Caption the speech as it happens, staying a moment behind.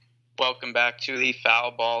Welcome back to the Foul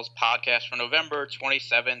Balls podcast for November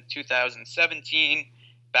 27th, 2017.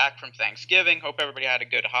 Back from Thanksgiving. Hope everybody had a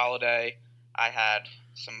good holiday. I had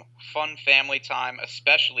some fun family time,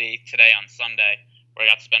 especially today on Sunday, where I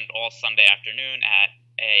got to spend all Sunday afternoon at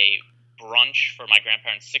a brunch for my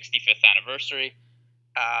grandparents' 65th anniversary,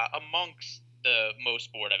 amongst the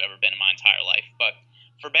most bored I've ever been in my entire life. But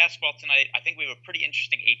for basketball tonight, I think we have a pretty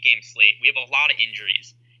interesting 8-game slate. We have a lot of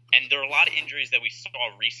injuries. And there are a lot of injuries that we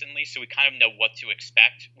saw recently, so we kind of know what to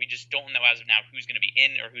expect. We just don't know as of now who's going to be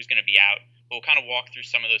in or who's going to be out. But we'll kind of walk through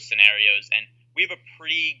some of those scenarios, and we have a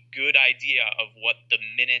pretty good idea of what the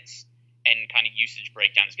minutes and kind of usage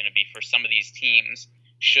breakdown is going to be for some of these teams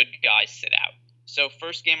should guys sit out. So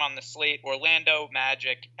first game on the slate, Orlando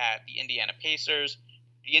Magic at the Indiana Pacers.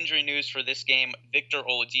 The injury news for this game, Victor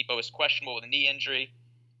Oladipo is questionable with a knee injury,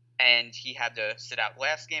 and he had to sit out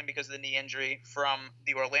last game because of the knee injury. From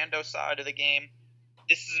the Orlando side of the game,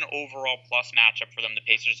 this is an overall plus matchup for them. The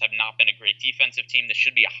Pacers have not been a great defensive team. This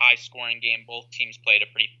should be a high-scoring game. Both teams played at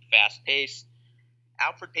a pretty fast pace.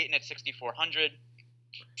 Alfred Payton at 6,400.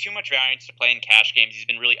 Too much variance to play in cash games. He's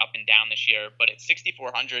been really up and down this year, but at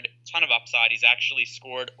 6,400, ton of upside. He's actually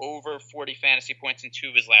scored over 40 fantasy points in 2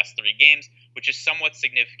 of his last 3 games, which is somewhat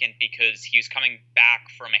significant because he was coming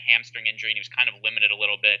back from a hamstring injury and he was kind of limited a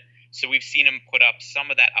little bit. So we've seen him put up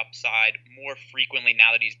some of that upside more frequently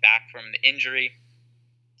now that he's back from the injury.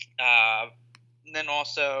 And then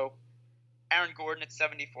also Aaron Gordon at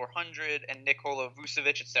 7,400 and Nikola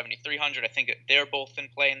Vucevic at 7,300. I think they're both in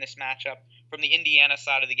play in this matchup. From the Indiana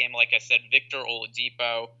side of the game, like I said, Victor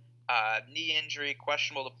Oladipo, knee injury,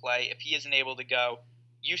 questionable to play. If he isn't able to go,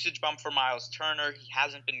 usage bump for Miles Turner. He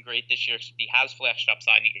hasn't been great this year. He has flashed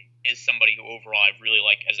upside, and he is somebody who overall I really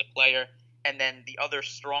like as a player. And then the other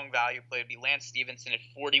strong value play would be Lance Stevenson at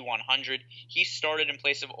 4,100. He started in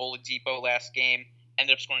place of Oladipo last game,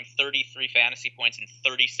 ended up scoring 33 fantasy points in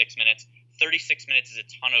 36 minutes. 36 minutes is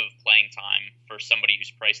a ton of playing time for somebody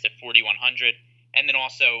who's priced at 4,100. And then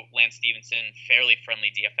also Lance Stevenson, fairly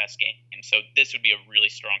friendly DFS game. And so this would be a really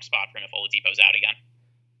strong spot for him if Oladipo's out again.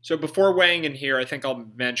 So before weighing in here, I think I'll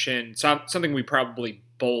mention something we probably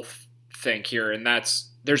both think here, and that's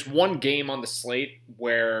there's one game on the slate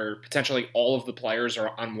where potentially all of the players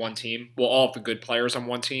are on one team. Well, all of the good players on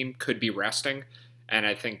one team could be resting, and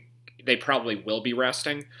I think they probably will be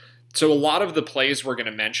resting. So a lot of the plays we're going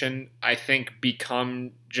to mention, I think,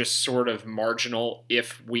 become just sort of marginal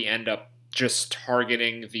if we end up just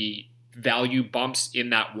targeting the value bumps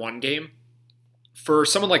in that one game. For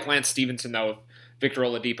someone like Lance Stevenson, though, if Victor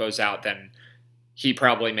Oladipo's out, then he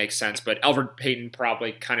probably makes sense. But Alfred Payton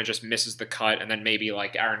probably kind of just misses the cut, and then maybe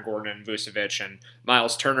like Aaron Gordon and Vucevic and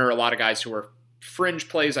Miles Turner, a lot of guys who are fringe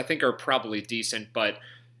plays, I think are probably decent. But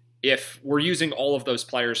if we're using all of those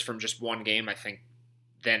players from just one game, I think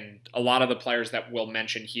then a lot of the players that we'll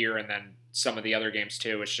mention here and then some of the other games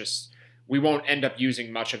too, it's just we won't end up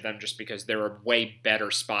using much of them just because there are way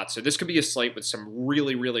better spots. So this could be a slate with some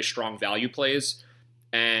really, really strong value plays.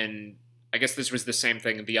 And I guess this was the same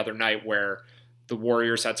thing the other night where the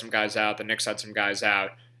Warriors had some guys out, the Knicks had some guys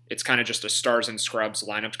out. It's kind of just a stars and scrubs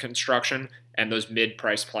lineup construction, and those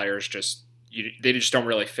mid-price players they just don't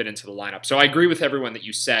really fit into the lineup. So I agree with everyone that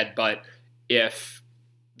you said, but if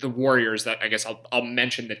the Warriors, that I guess I'll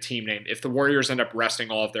mention the team name. If the Warriors end up resting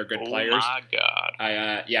all of their good players, oh my god,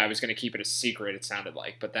 I was going to keep it a secret. It sounded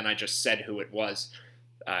like, but then I just said who it was.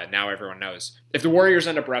 Now everyone knows. If the Warriors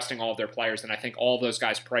end up resting all of their players, then I think all of those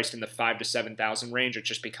guys priced in the 5,000 to 7,000 range, it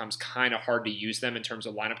just becomes kind of hard to use them in terms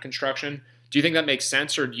of lineup construction. Do you think that makes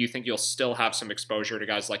sense, or do you think you'll still have some exposure to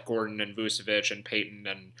guys like Gordon and Vucevic and Payton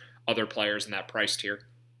and other players in that price tier?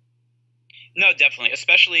 No, definitely,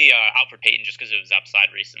 especially Alfred Payton, just because of his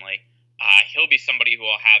upside recently. He'll be somebody who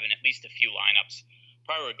will have in at least a few lineups,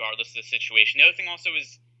 probably regardless of the situation. The other thing also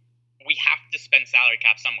is we have to spend salary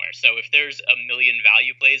cap somewhere. So if there's a million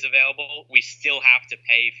value plays available, we still have to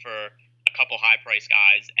pay for a couple high-priced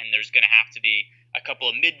guys, and there's going to have to be a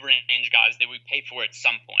couple of mid-range guys that we pay for at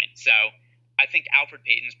some point. So I think Alfred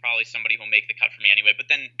Payton's probably somebody who'll make the cut for me anyway.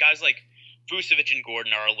 But then guys like Vucevic and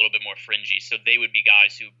Gordon are a little bit more fringy, so they would be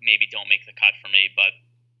guys who maybe don't make the cut for me, but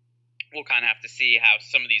we'll kind of have to see how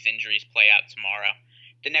some of these injuries play out tomorrow.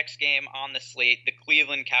 The next game on the slate, the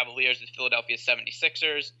Cleveland Cavaliers and Philadelphia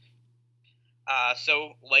 76ers.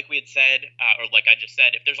 So like we had said, or like I just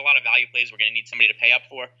said, if there's a lot of value plays we're going to need somebody to pay up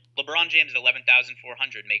for, LeBron James at 11,400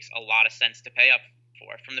 makes a lot of sense to pay up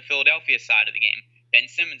for. From the Philadelphia side of the game, Ben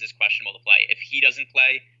Simmons is questionable to play. If he doesn't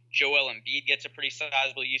play, Joel Embiid gets a pretty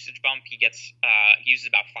sizable usage bump. He uses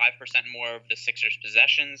about 5% more of the Sixers'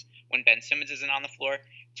 possessions when Ben Simmons isn't on the floor.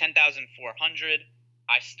 10,400.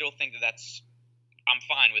 I still think that's I'm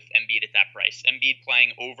fine with Embiid at that price. Embiid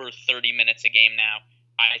playing over 30 minutes a game now.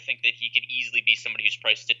 I think that he could easily be somebody who's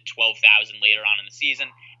priced at 12,000 later on in the season.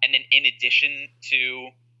 And then in addition to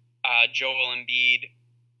Joel Embiid,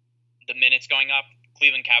 the minutes going up,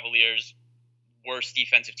 Cleveland Cavaliers, worst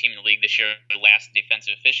defensive team in the league this year, last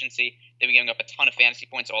defensive efficiency. They've been giving up a ton of fantasy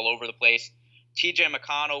points all over the place. TJ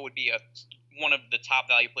McConnell would be one of the top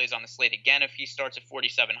value plays on the slate again if he starts at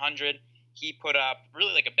 4,700. He put up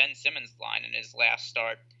really like a Ben Simmons line in his last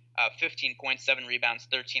start, 15 points, 7 rebounds,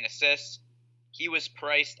 13 assists. He was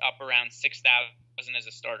priced up around 6,000 as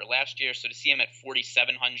a starter last year, so to see him at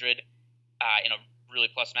 4,700 in a really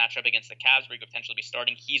plus matchup against the Cavs where he could potentially be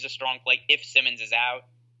starting, he's a strong play. If Simmons is out,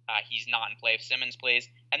 he's not in play if Simmons plays.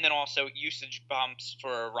 And then also usage bumps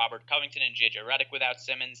for Robert Covington and JJ Redick without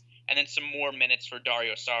Simmons, and then some more minutes for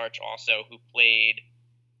Dario Saric also, who played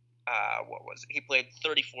He played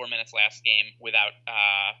 34 minutes last game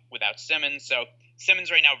without Simmons. So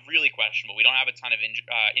Simmons right now really questionable. We don't have a ton of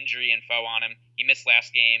injury info on him. He missed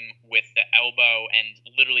last game with the elbow, and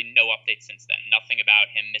literally no updates since then. Nothing about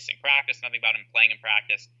him missing practice, nothing about him playing in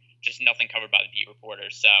practice, just nothing covered by the beat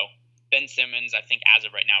reporters. So Ben Simmons, I think as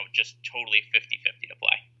of right now, just totally 50-50 to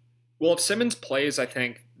play. Well, if Simmons plays, I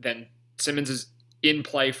think then Simmons is in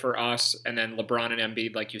play for us, and then LeBron and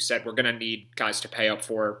Embiid, like you said, we're going to need guys to pay up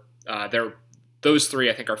for. Those three,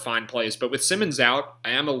 I think, are fine plays. But with Simmons out, I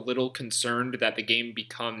am a little concerned that the game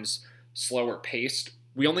becomes slower paced.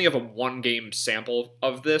 We only have a one-game sample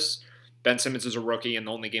of this. Ben Simmons is a rookie, and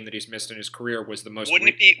the only game that he's missed in his career was the most. Wouldn't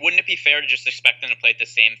it be fair to just expect them to play at the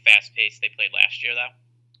same fast pace they played last year, though?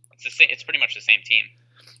 It's pretty much the same team.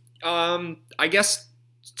 I guess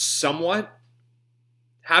somewhat.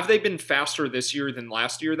 Have they been faster this year than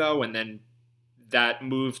last year, though? And then that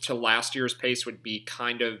move to last year's pace would be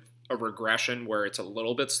kind of a regression where it's a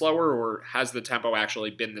little bit slower, or has the tempo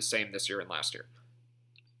actually been the same this year and last year?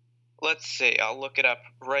 Let's see. I'll look it up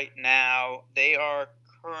right now. They are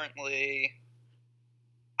currently...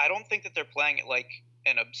 I don't think that they're playing it like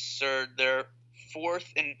an absurd... They're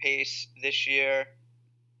fourth in pace this year.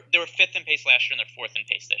 They were fifth in pace last year, and they're fourth in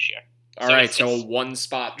pace this year. All right, so a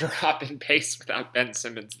one-spot drop in pace without Ben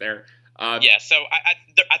Simmons there. Yeah, so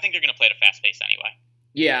I think they're going to play at a fast pace anyway.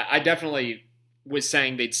 Yeah, I definitely was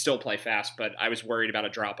saying they'd still play fast, but I was worried about a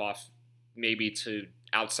drop-off maybe to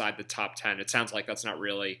outside the top 10. It sounds like that's not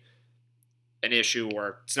really an issue,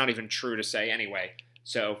 or it's not even true to say anyway.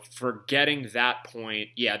 So forgetting that point,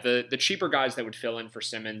 yeah, the cheaper guys that would fill in for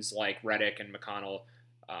Simmons, like Redick and McConnell,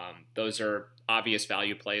 those are obvious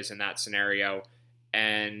value plays in that scenario.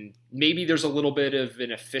 And maybe there's a little bit of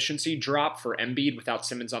an efficiency drop for Embiid without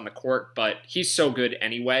Simmons on the court, but he's so good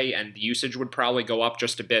anyway, and the usage would probably go up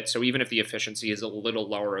just a bit. So even if the efficiency is a little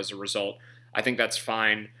lower as a result, I think that's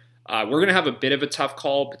fine. We're going to have a bit of a tough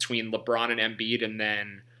call between LeBron and Embiid, and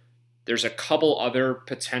then there's a couple other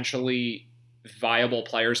potentially viable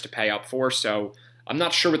players to pay up for. So I'm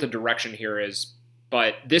not sure what the direction here is,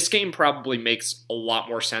 but this game probably makes a lot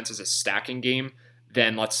more sense as a stacking game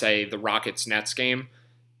than, let's say, the Rockets-Nets game.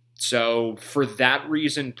 So for that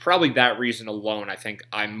reason, probably that reason alone, I think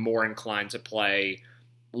I'm more inclined to play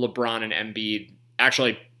LeBron and Embiid.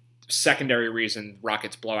 Actually, secondary reason,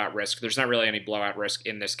 Rockets blowout risk. There's not really any blowout risk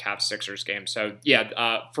in this Cavs-Sixers game. So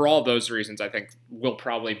yeah, for all those reasons, I think we'll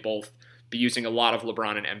probably both be using a lot of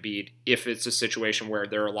LeBron and Embiid if it's a situation where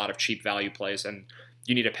there are a lot of cheap value plays and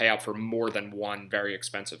you need to pay out for more than one very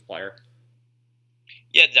expensive player.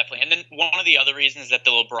 Yeah, definitely. And then one of the other reasons that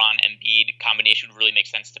the LeBron-Embiid combination would really make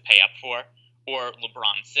sense to pay up for, or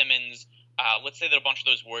LeBron-Simmons, let's say that a bunch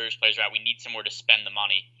of those Warriors players are out, we need somewhere to spend the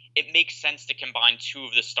money. It makes sense to combine two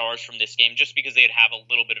of the stars from this game just because they'd have a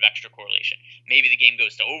little bit of extra correlation. Maybe the game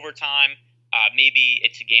goes to overtime. Maybe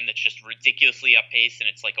it's a game that's just ridiculously up pace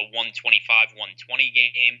and it's like a 125-120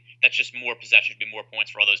 game. That's just more possessions, be more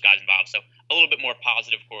points for all those guys involved. So a little bit more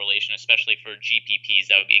positive correlation, especially for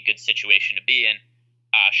GPPs. That would be a good situation to be in.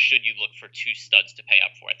 Should you look for two studs to pay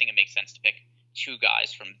up for? I think it makes sense to pick two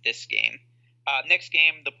guys from this game. Next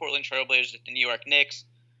game, the Portland Trailblazers at the New York Knicks.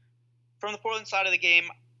 From the Portland side of the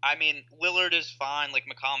game, I mean, Lillard is fine, like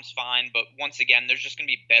McCollum's fine, but once again, there's just going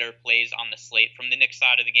to be better plays on the slate. From the Knicks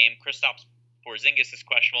side of the game, Kristaps Porzingis is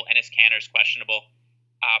questionable, Enes Kanter is questionable.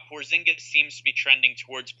 Porzingis seems to be trending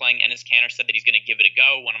towards playing. Enes Kanter said that he's going to give it a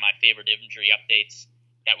go, one of my favorite injury updates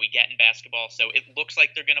that we get in basketball. So it looks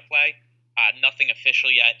like they're going to play. Nothing official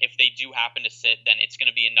yet. If they do happen to sit, then it's going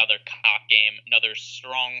to be another cock game, another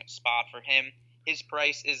strong spot for him. His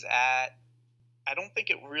price is at, I don't think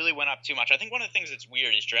it really went up too much. I think one of the things that's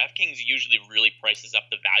weird is DraftKings usually really prices up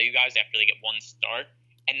the value guys after they get one start,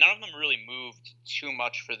 and none of them really moved too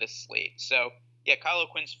much for this slate. So Yeah, Kyle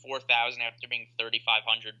O'Quinn's 4,000 after being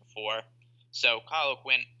 3,500 before. So Kyle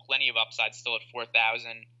O'Quinn, plenty of upside still at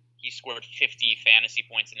 4,000. He scored 50 fantasy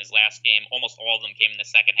points in his last game. Almost all of them came in the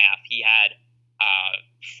second half. He had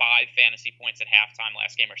 5 fantasy points at halftime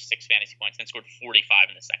last game, or 6 fantasy points, and scored 45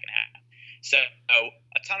 in the second half. So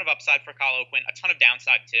a ton of upside for Kyle O'Quinn, a ton of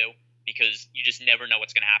downside too, because you just never know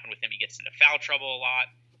what's going to happen with him. He gets into foul trouble a lot.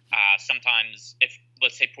 Sometimes, if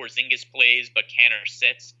let's say Porzingis plays but Kanter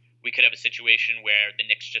sits, we could have a situation where the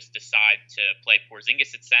Knicks just decide to play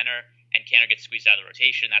Porzingis at center and Kanter gets squeezed out of the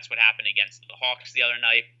rotation. That's what happened against the Hawks the other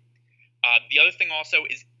night. The other thing also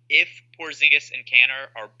is if Porzingis and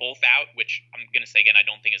Kanter are both out, which I'm going to say again I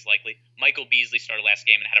don't think is likely, Michael Beasley started last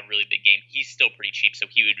game and had a really big game. He's still pretty cheap, so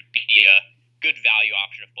he would be a good value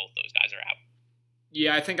option if both those guys are out.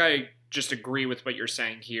 Yeah, I think I just agree with what you're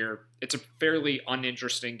saying here. It's a fairly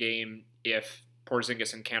uninteresting game if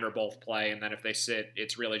Porzingis and Kanter both play, and then if they sit,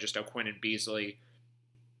 it's really just O'Quinn and Beasley.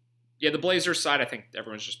 Yeah, the Blazers side, I think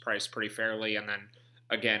everyone's just priced pretty fairly, and then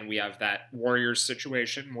again, we have that Warriors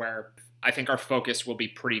situation where I think our focus will be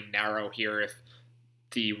pretty narrow here if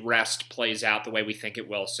the rest plays out the way we think it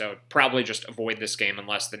will. So probably just avoid this game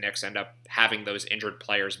unless the Knicks end up having those injured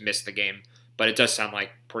players miss the game. But it does sound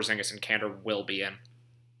like Porzingis and Kanter will be in.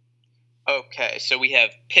 Okay, so we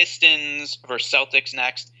have Pistons versus Celtics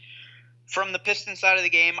next. From the Pistons side of the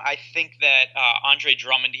game, I think that Andre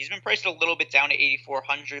Drummond, he's been priced a little bit down to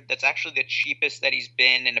 8,400. That's actually the cheapest that he's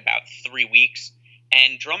been in about 3 weeks.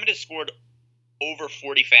 And Drummond has scored over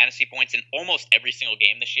 40 fantasy points in almost every single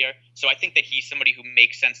game this year. So I think that he's somebody who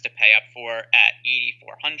makes sense to pay up for at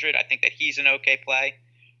 8,400. I think that he's an okay play.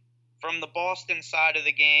 From the Boston side of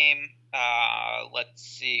the game, let's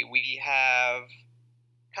see. We have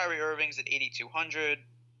Kyrie Irving's at 8,200.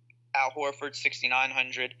 Al Horford,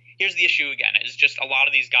 6,900. Here's the issue again, is just a lot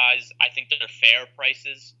of these guys, I think that they're fair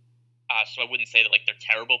prices. So I wouldn't say that like they're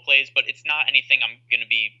terrible plays, but it's not anything I'm going to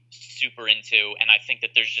be super into. And I think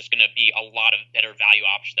that there's just going to be a lot of better value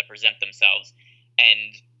options that present themselves.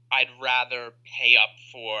 And I'd rather pay up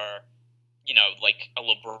for, like a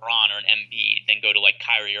LeBron or an Embiid than go to like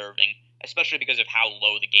Kyrie Irving, especially because of how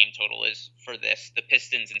low the game total is for this. The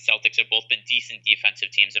Pistons and Celtics have both been decent defensive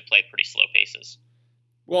teams that play pretty slow paces.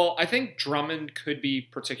 Well, I think Drummond could be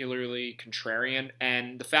particularly contrarian,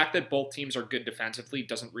 and the fact that both teams are good defensively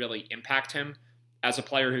doesn't really impact him. As a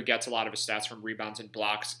player who gets a lot of his stats from rebounds and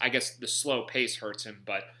blocks, I guess the slow pace hurts him,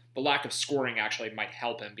 but the lack of scoring actually might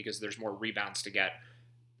help him because there's more rebounds to get.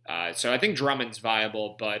 So I think Drummond's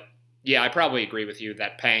viable, but yeah, I probably agree with you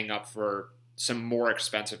that paying up for some more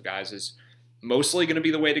expensive guys is mostly going to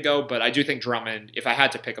be the way to go, but I do think Drummond, if I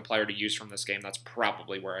had to pick a player to use from this game, that's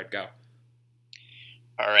probably where I'd go.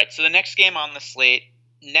 All right, so the next game on the slate,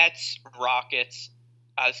 Nets, Rockets.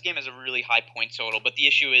 This game has a really high point total, but the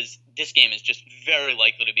issue is this game is just very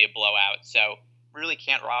likely to be a blowout, so really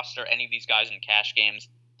can't roster any of these guys in cash games.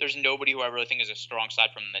 There's nobody who I really think is a strong side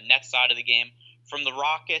from the Nets side of the game. From the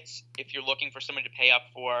Rockets, if you're looking for somebody to pay up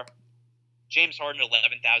for, James Harden,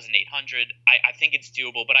 11,800. I think it's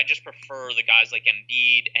doable, but I just prefer the guys like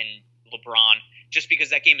Embiid and LeBron just because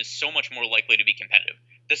that game is so much more likely to be competitive.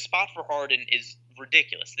 The spot for Harden is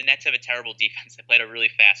ridiculous. The Nets have a terrible defense. They play at a really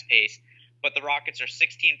fast pace, but the Rockets are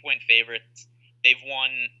 16-point favorites. They've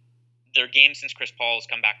won their game since Chris Paul has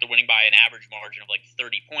come back. They're winning by an average margin of like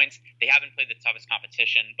 30 points. They haven't played the toughest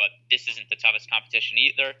competition, but this isn't the toughest competition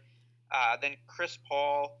either. Then Chris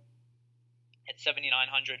Paul at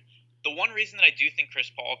 7,900. The one reason that I do think Chris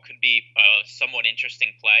Paul could be a somewhat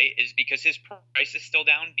interesting play is because his price is still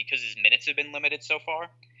down because his minutes have been limited so far.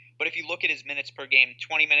 But if you look at his minutes per game,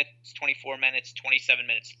 20 minutes, 24 minutes, 27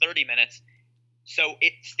 minutes, 30 minutes, so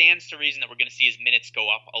it stands to reason that we're going to see his minutes go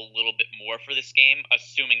up a little bit more for this game,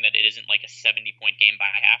 assuming that it isn't like a 70-point game by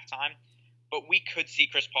halftime. But we could see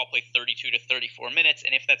Chris Paul play 32 to 34 minutes,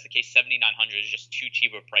 and if that's the case, 7,900 is just too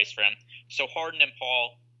cheap of a price for him. So Harden and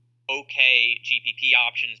Paul, okay GPP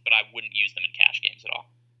options, but I wouldn't use them in cash games at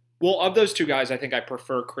all. Well, of those two guys, I think I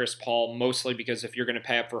prefer Chris Paul, mostly because if you're going to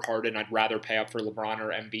pay up for Harden, I'd rather pay up for LeBron or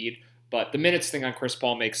Embiid. But the minutes thing on Chris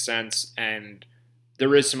Paul makes sense, and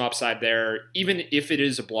there is some upside there. Even if it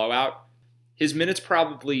is a blowout, his minutes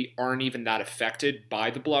probably aren't even that affected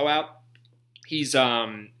by the blowout. He's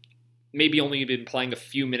maybe only been playing a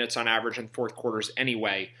few minutes on average in fourth quarters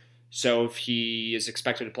anyway. So if he is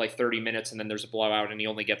expected to play 30 minutes and then there's a blowout and he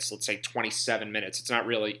only gets, let's say, 27 minutes, it's not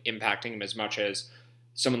really impacting him as much as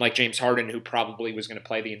someone like James Harden, who probably was going to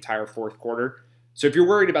play the entire fourth quarter. So if you're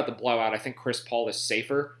worried about the blowout, I think Chris Paul is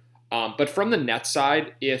safer. But from the Nets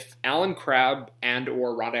side, if Allen Crabbe and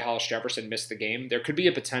or Rondae Hollis-Jefferson miss the game, there could be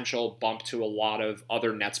a potential bump to a lot of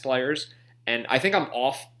other Nets players. And I think I'm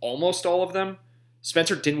off almost all of them.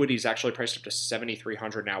 Spencer Dinwiddie's actually priced up to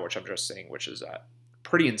 7,300 now, which I'm just seeing, which is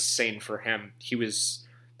pretty insane for him. He was,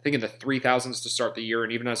 I think, in the 3,000s to start the year,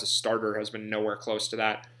 and even as a starter has been nowhere close to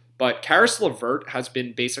that. But Karis LeVert has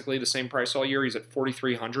been basically the same price all year. He's at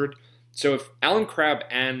 4,300. So if Allen Crabbe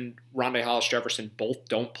and Rondae Hollis-Jefferson both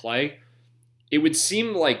don't play, it would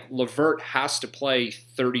seem like LeVert has to play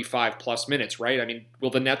 35 plus minutes, right? I mean,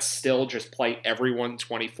 will the Nets still just play everyone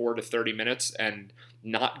 24 to 30 minutes and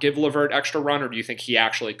not give LeVert extra run, or do you think he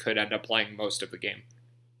actually could end up playing most of the game?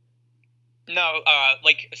 No,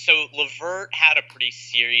 so LeVert had a pretty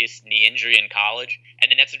serious knee injury in college,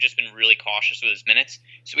 and the Nets have just been really cautious with his minutes.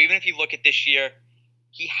 So even if you look at this year,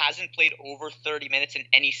 he hasn't played over 30 minutes in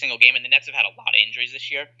any single game, and the Nets have had a lot of injuries this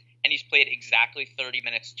year, and he's played exactly 30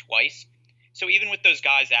 minutes twice. So even with those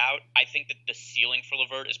guys out, I think that the ceiling for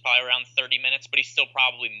LeVert is probably around 30 minutes, but he's still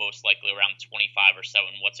probably most likely around 25 or so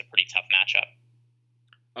in what's a pretty tough matchup.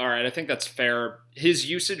 All right, I think that's fair. His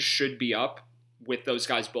usage should be up with those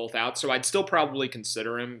guys both out, so I'd still probably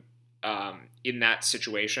consider him in that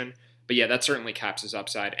situation. But yeah, that certainly caps his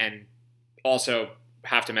upside. And also,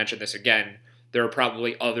 have to mention this again, there are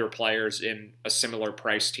probably other players in a similar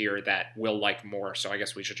price tier that will like more, so I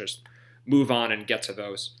guess we should just move on and get to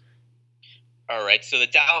those. All right, so the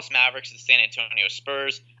Dallas Mavericks and the San Antonio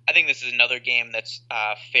Spurs. I think this is another game that's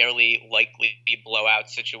fairly likely blowout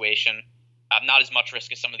situation. Not as much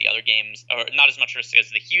risk as some of the other games, or not as much risk as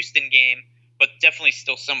the Houston game, but definitely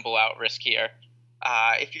still some blowout risk here.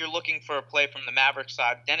 If you're looking for a play from the Mavericks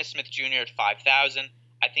side, Dennis Smith Jr. at 5,000.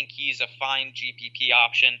 I think he's a fine GPP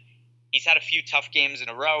option. He's had a few tough games in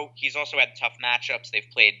a row. He's also had tough matchups. They've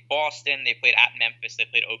played Boston, they played at Memphis, they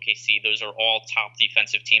played OKC. Those are all top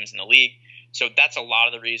defensive teams in the league. So that's a lot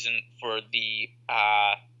of the reason for the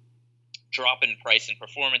drop in price and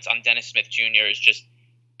performance on Dennis Smith Jr. is just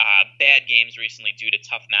bad games recently due to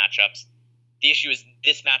tough matchups. The issue is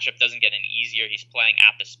this matchup doesn't get any easier. He's playing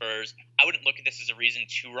at the Spurs. I wouldn't look at this as a reason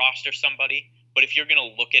to roster somebody, but if you're going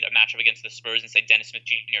to look at a matchup against the Spurs and say Dennis Smith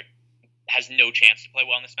Jr. has no chance to play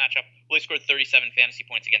well in this matchup, well, he scored 37 fantasy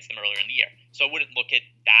points against them earlier in the year. So I wouldn't look at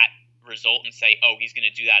that result and say, oh, he's going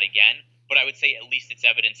to do that again. But I would say at least it's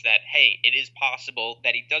evidence that, hey, it is possible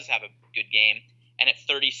that he does have a good game. And at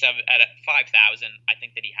 5,000, I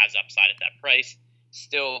think that he has upside at that price.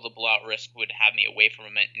 Still, the blowout risk would have me away from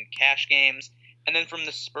him in cash games. And then from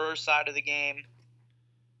the Spurs side of the game,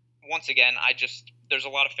 once again, there's a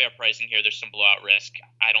lot of fair pricing here. There's some blowout risk.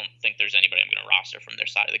 I don't think there's anybody I'm going to roster from their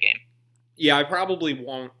side of the game. Yeah, I probably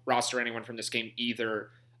won't roster anyone from this game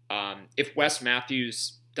either. If Wes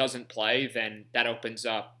Matthews doesn't play, then that opens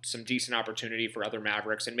up some decent opportunity for other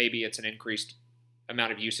Mavericks, and maybe it's an increased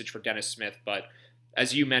amount of usage for Dennis Smith. But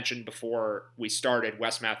as you mentioned before we started,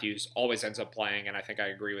 Wes Matthews always ends up playing, and I think I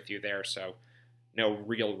agree with you there. So no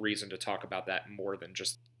real reason to talk about that more than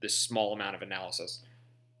just this small amount of analysis.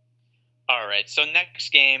 All right, so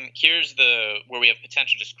next game, here's where we have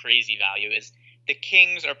potential just crazy value is the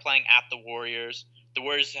Kings are playing at the Warriors. The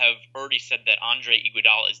Warriors have already said that Andre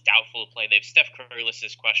Iguodala is doubtful to play. They have Steph Curry listed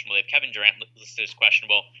as questionable. They have Kevin Durant listed as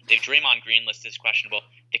questionable. They have Draymond Green listed as questionable.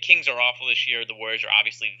 The Kings are awful this year. The Warriors are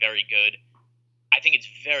obviously very good. I think it's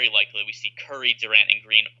very likely we see Curry, Durant, and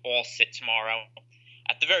Green all sit tomorrow.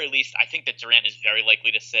 At the very least, I think that Durant is very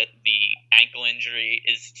likely to sit. The ankle injury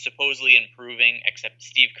is supposedly improving, except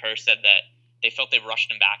Steve Kerr said that they felt they rushed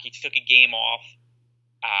him back. He took a game off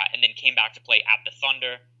and then came back to play at the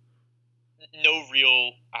Thunder. No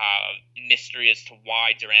real mystery as to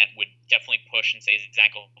why Durant would definitely push and say his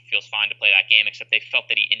ankle feels fine to play that game, except they felt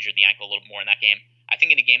that he injured the ankle a little more in that game. I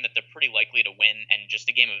think in a game that they're pretty likely to win and just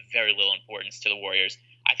a game of very little importance to the Warriors,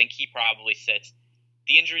 I think he probably sits.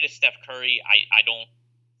 The injury to Steph Curry, I don't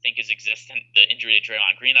think is existent. The injury to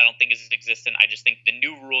Draymond Green, I don't think is existent. I just think the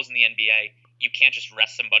new rules in the NBA, you can't just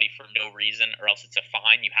rest somebody for no reason or else it's a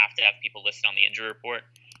fine. You have to have people listed on the injury report.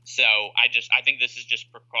 So I think this is just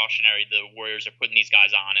precautionary. The Warriors are putting these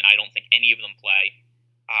guys on, and I don't think any of them play.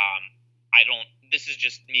 This is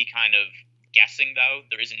just me kind of guessing, though.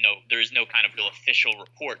 There is no kind of real official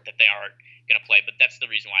report that they are going to play, but that's the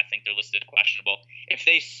reason why I think they're listed as questionable. If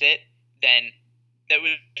they sit, then that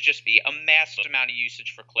would just be a massive amount of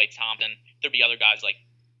usage for Klay Thompson. There'd be other guys like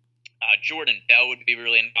Jordan Bell would be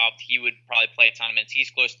really involved. He would probably play a ton of minutes. He's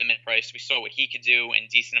close to mid-price. We saw what he could do in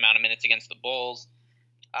a decent amount of minutes against the Bulls.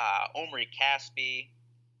 Omri Caspi,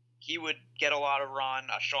 he would get a lot of run.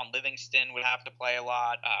 Sean Livingston would have to play a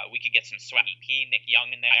lot. We could get some Swaggy P, Nick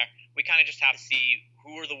Young in there. We kind of just have to see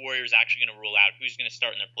who are the Warriors actually going to rule out, who's going to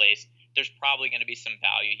start in their place. There's probably going to be some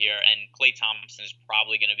value here, and Klay Thompson is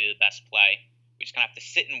probably going to be the best play. We just kind of have to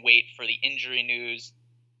sit and wait for the injury news.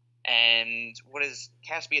 And what is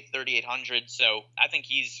Caspi at 3,800? So I think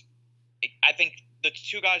the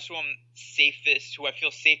two guys who I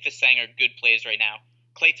feel safest saying are good plays right now,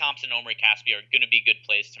 Klay Thompson and Omri Caspi are going to be good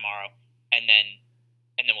plays tomorrow, and then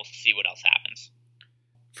we'll see what else happens.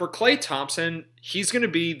 For Klay Thompson, he's going to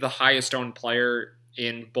be the highest owned player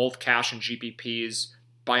in both cash and GPPs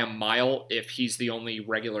by a mile if he's the only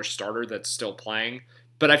regular starter that's still playing.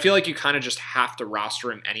 But I feel like you kind of just have to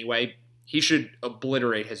roster him anyway. He should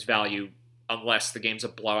obliterate his value unless the game's a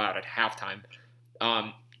blowout at halftime.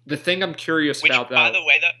 The thing I'm curious about, though. By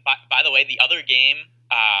the way, the other game,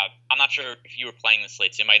 I'm not sure if you were playing the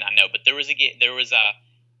slate, so you might not know, but there was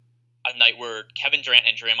a night where Kevin Durant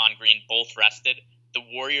and Draymond Green both rested. The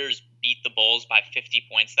Warriors beat the Bulls by 50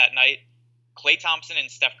 points that night. Klay Thompson and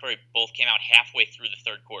Steph Curry both came out halfway through the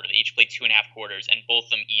third quarter. They each played 2.5 quarters, and both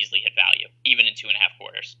of them easily hit value, even in 2.5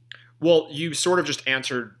 quarters. Well, you sort of just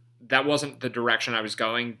answered. That wasn't the direction I was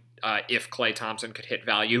going, if Klay Thompson could hit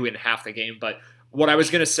value in half the game. But what I was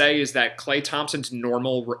going to say is that Klay Thompson's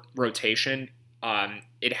normal rotation,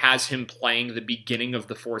 it has him playing the beginning of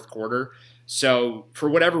the fourth quarter. So for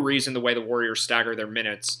whatever reason, the way the Warriors stagger their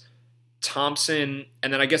minutes, Thompson,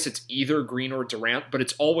 and then I guess it's either Green or Durant, but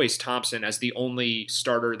it's always Thompson as the only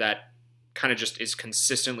starter that kind of just is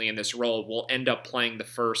consistently in this role, will end up playing the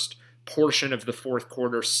first portion of the fourth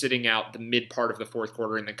quarter, sitting out the mid part of the fourth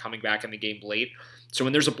quarter, and then coming back in the game late. So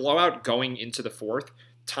when there's a blowout going into the fourth,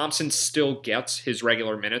 Thompson still gets his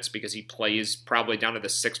regular minutes because he plays probably down to the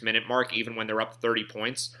 6-minute mark, even when they're up 30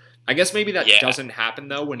 points. I guess maybe that doesn't happen,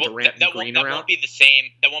 though, when Durant and Green are out. That won't be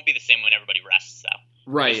the same when everybody rests, though.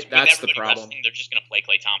 Right, that's the problem. Resting, they're just going to play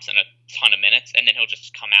Klay Thompson a ton of minutes, and then he'll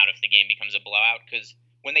just come out if the game becomes a blowout. Because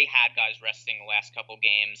when they had guys resting the last couple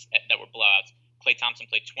games that were blowouts, Klay Thompson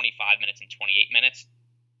played 25 minutes and 28 minutes,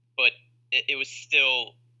 but it was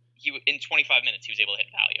still in 25 minutes he was able to hit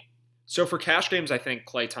value. So for cash games, I think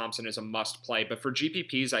Klay Thompson is a must play, but for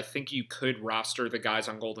GPPs, I think you could roster the guys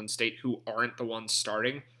on Golden State who aren't the ones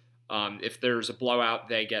starting. If there's a blowout,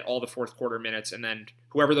 they get all the fourth quarter minutes, and then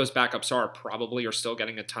whoever those backups are probably are still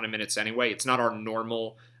getting a ton of minutes anyway. It's not our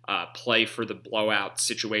normal play for the blowout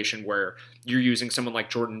situation where you're using someone like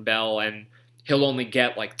Jordan Bell and he'll only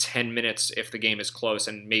get like 10 minutes if the game is close,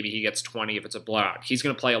 and maybe he gets 20 if it's a blowout. He's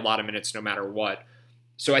going to play a lot of minutes no matter what.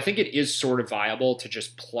 So I think it is sort of viable to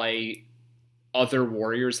just play other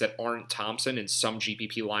Warriors that aren't Thompson in some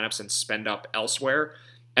GPP lineups and spend up elsewhere.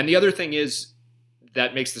 And the other thing is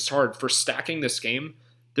that makes this hard. For stacking this game,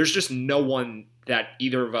 there's just no one that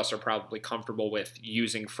either of us are probably comfortable with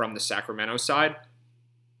using from the Sacramento side.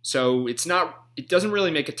 So it doesn't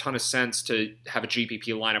really make a ton of sense to have a GPP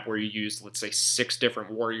lineup where you use, let's say, 6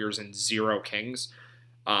 different Warriors and 0 Kings.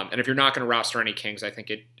 And if you're not going to roster any Kings, I think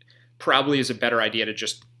it probably is a better idea to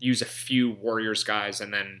just use a few Warriors guys,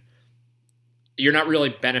 and then you're not really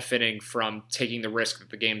benefiting from taking the risk that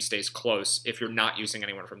the game stays close if you're not using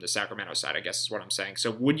anyone from the Sacramento side, I guess is what I'm saying. So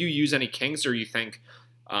would you use any Kings, or you think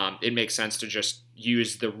it makes sense to just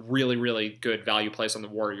use the really, really good value plays on the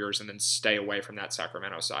Warriors and then stay away from that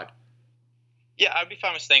Sacramento side? Yeah, I'd be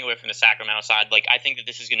fine with staying away from the Sacramento side. Like, I think that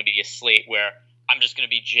this is going to be a slate where I'm just going to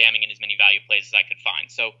be jamming in as many value plays as I could find.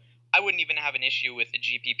 So I wouldn't even have an issue with a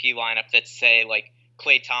GPP lineup that's, say, like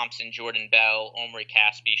Klay Thompson, Jordan Bell, Omri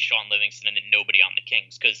Caspi, Sean Livingston, and then nobody on the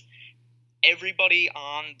Kings. Because everybody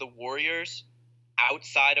on the Warriors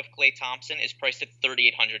outside of Klay Thompson is priced at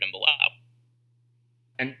 3,800 and below.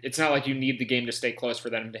 And it's not like you need the game to stay close for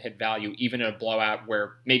them to hit value, even in a blowout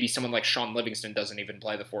where maybe someone like Sean Livingston doesn't even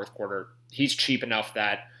play the fourth quarter. He's cheap enough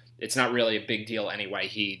that it's not really a big deal anyway.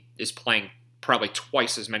 He is playing probably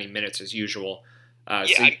twice as many minutes as usual.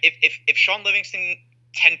 If Sean Livingston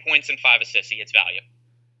 10 points and 5 assists, he gets value.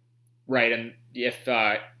 Right, and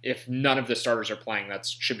if none of the starters are playing, that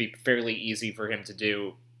should be fairly easy for him to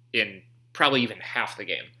do in probably even half the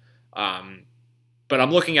game. But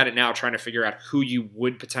I'm looking at it now, trying to figure out who you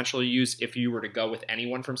would potentially use if you were to go with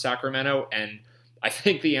anyone from Sacramento, and I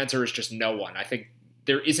think the answer is just no one. I think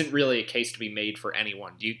there isn't really a case to be made for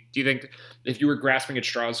anyone. Do you think, if you were grasping at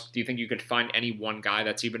straws, do you think you could find any one guy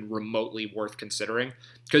that's even remotely worth considering?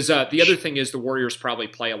 Because the other thing is the Warriors probably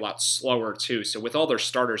play a lot slower too, so with all their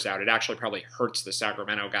starters out, it actually probably hurts the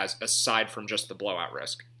Sacramento guys aside from just the blowout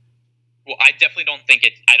risk. Well, I definitely don't think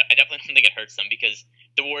it hurts them, because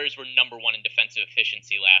the Warriors were number 1 in defensive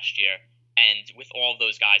efficiency last year, and with all of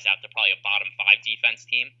those guys out, they're probably a bottom 5 defense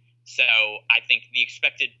team. So I think the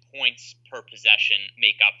expected points per possession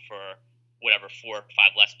make up for whatever 4 or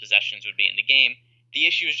 5 less possessions would be in the game. The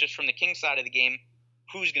issue is just from the Kings side of the game,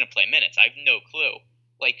 who's going to play minutes? I have no clue.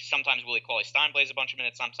 Like, sometimes Willie Cauley-Stein plays a bunch of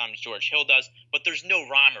minutes, sometimes George Hill does, but there's no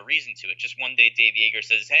rhyme or reason to it. Just one day Dave Yeager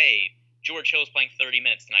says, hey, George Hill's playing 30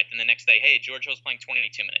 minutes tonight, and the next day, hey, George Hill's playing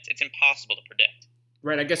 22 minutes. It's impossible to predict.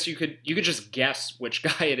 Right, I guess you could just guess which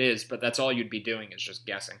guy it is, but that's all you'd be doing is just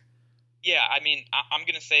guessing. Yeah, I mean, I'm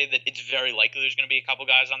going to say that it's very likely there's going to be a couple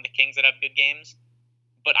guys on the Kings that have good games,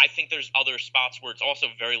 but I think there's other spots where it's also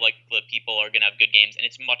very likely that people are going to have good games, and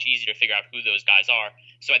it's much easier to figure out who those guys are.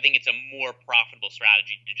 So I think it's a more profitable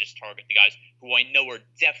strategy to just target the guys who I know are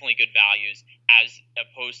definitely good values as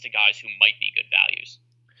opposed to guys who might be good values.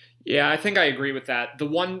 Yeah, I think I agree with that. The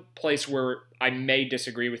one place where I may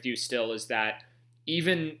disagree with you still is that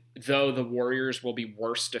even though the Warriors will be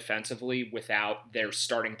worse defensively without their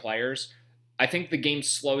starting players, I think the game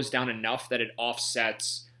slows down enough that it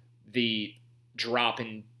offsets the drop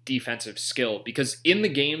in defensive skill. Because in the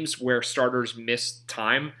games where starters miss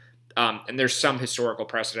time, and there's some historical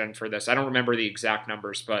precedent for this, I don't remember the exact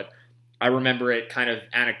numbers, but I remember it kind of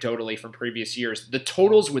anecdotally from previous years, the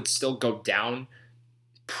totals would still go down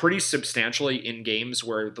pretty substantially in games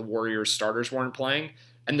where the Warriors starters weren't playing,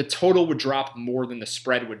 and the total would drop more than the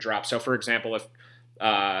spread would drop. So, for example, if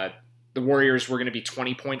the Warriors were going to be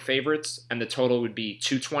 20-point favorites and the total would be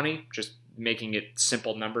 220, just making it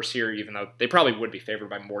simple numbers here, even though they probably would be favored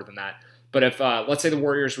by more than that. But if, let's say the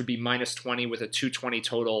Warriors would be minus 20 with a 220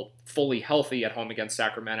 total fully healthy at home against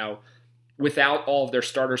Sacramento, without all of their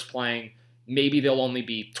starters playing, maybe they'll only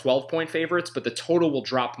be 12-point favorites, but the total will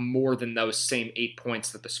drop more than those same 8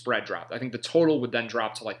 points that the spread dropped. I think the total would then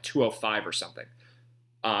drop to like 205 or something.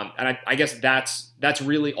 And I guess that's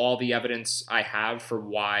really all the evidence I have for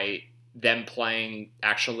why them playing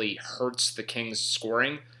actually hurts the Kings'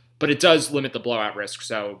 scoring. But it does limit the blowout risk,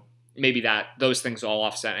 so maybe those things all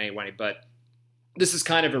offset anyway. But this is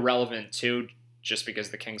kind of irrelevant too, just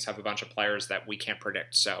because the Kings have a bunch of players that we can't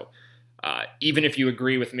predict. So even if you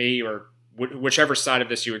agree with me or whichever side of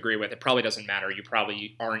this you agree with, it probably doesn't matter. You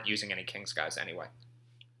probably aren't using any Kings guys anyway.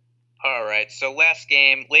 All right, so last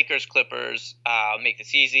game, Lakers-Clippers. I'll make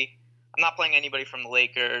this easy. I'm not playing anybody from the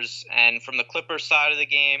Lakers. And from the Clippers side of the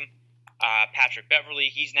game, Patrick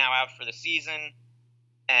Beverley, he's now out for the season.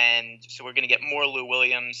 And so we're going to get more Lou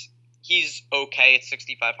Williams. He's okay at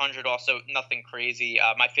 6,500. Also, nothing crazy.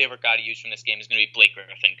 My favorite guy to use from this game is going to be Blake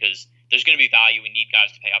Griffin because there's going to be value we need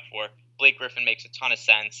guys to pay up for. Blake Griffin makes a ton of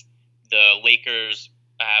sense. The Lakers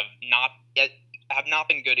have not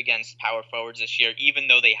been good against power forwards this year, even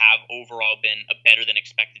though they have overall been a better than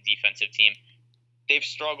expected defensive team. They've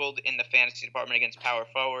struggled in the fantasy department against power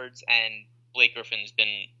forwards, and Blake Griffin's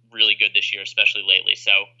been really good this year, especially lately.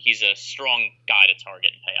 So he's a strong guy to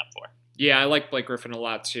target and pay up for. Yeah, I like Blake Griffin a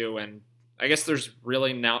lot too, and I guess there's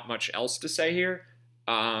really not much else to say here.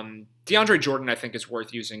 DeAndre Jordan, I think, is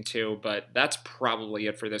worth using too, but that's probably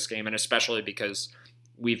it for this game, and especially because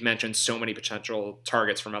we've mentioned so many potential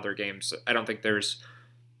targets from other games. I don't think there's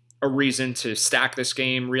a reason to stack this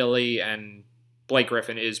game, really, and Blake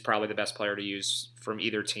Griffin is probably the best player to use from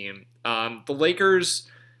either team. The Lakers,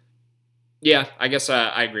 yeah, I guess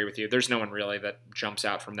I agree with you. There's no one really that jumps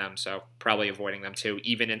out from them, so probably avoiding them too,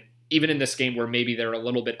 even in this game where maybe they're a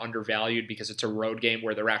little bit undervalued because it's a road game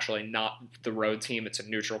where they're actually not the road team, it's a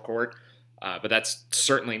neutral court. But that's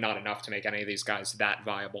certainly not enough to make any of these guys that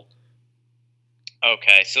viable.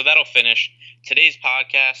 Okay, so that'll finish today's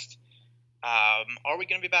podcast. Are we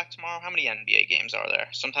going to be back tomorrow? How many NBA games are there?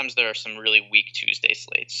 Sometimes there are some really weak Tuesday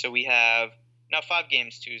slates. So we have 5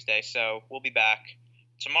 games Tuesday, so we'll be back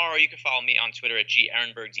tomorrow. You can follow me on Twitter at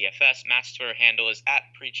GErenbergDFS. Matt's Twitter handle is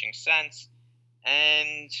 @PreachingSense.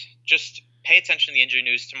 And just pay attention to the injury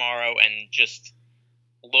news tomorrow and just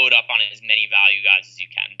load up on as many value guys as you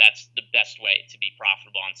can. That's the best way to be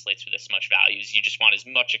profitable on slates with this much value. You just want as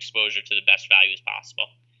much exposure to the best value as possible.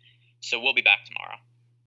 So we'll be back tomorrow.